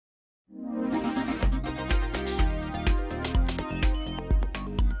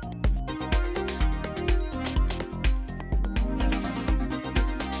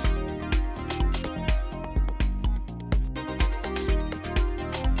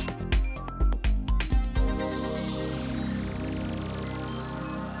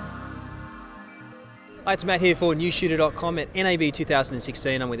Hi, it's Matt here for Newsshooter.com at NAB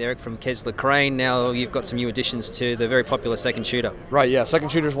 2016. I'm with Eric from Kessler Crane. Now you've got some new additions to the very popular second shooter. Right, yeah.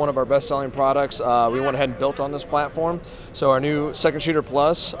 Second shooter is one of our best-selling products. We went ahead and built on this platform. So our new Second Shooter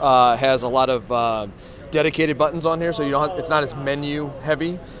Plus has a lot of dedicated buttons on here, so you don't have, it's not as menu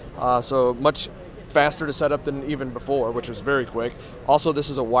heavy. So much faster to set up than even before, which was very quick. Also, this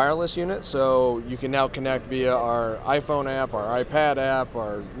is a wireless unit, so you can now connect via our iPhone app, our iPad app,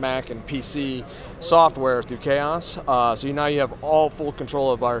 our Mac and PC software through Chaos. So now you have all full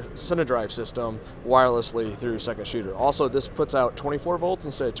control of our cinedrive system wirelessly through Second Shooter. Also, this puts out 24 volts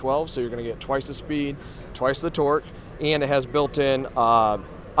instead of 12, so you're going to get twice the speed, twice the torque, and it has built-in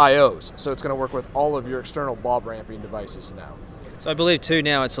IOs, so it's going to work with all of your external bob ramping devices now. So I believe too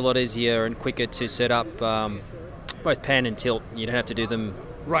now it's a lot easier and quicker to set up both pan and tilt. You don't have to do them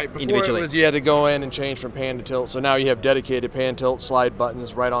individually. It was, you had to go in and change from pan to tilt, so now you have dedicated pan, tilt, slide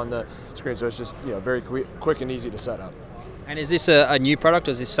buttons right on the screen, so it's just very quick and easy to set up. And is this a new product,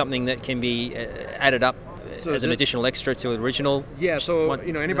 or is this something that can be added up as an additional extra to the original? Yeah, so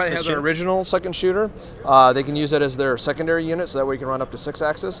anybody has an original second shooter, they can use it as their secondary unit, so that way you can run up to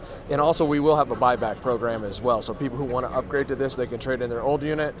 6-axis. And also we will have a buyback program as well, so people who want to upgrade to this, they can trade in their old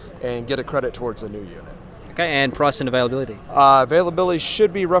unit and get a credit towards the new unit. Okay, and price and availability? Availability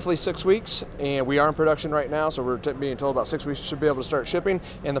should be roughly 6 weeks, and we are in production right now, so we're being told about 6 weeks should be able to start shipping,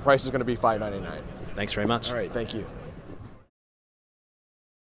 and the price is going to be $5.99. Thanks very much. All right, thank you.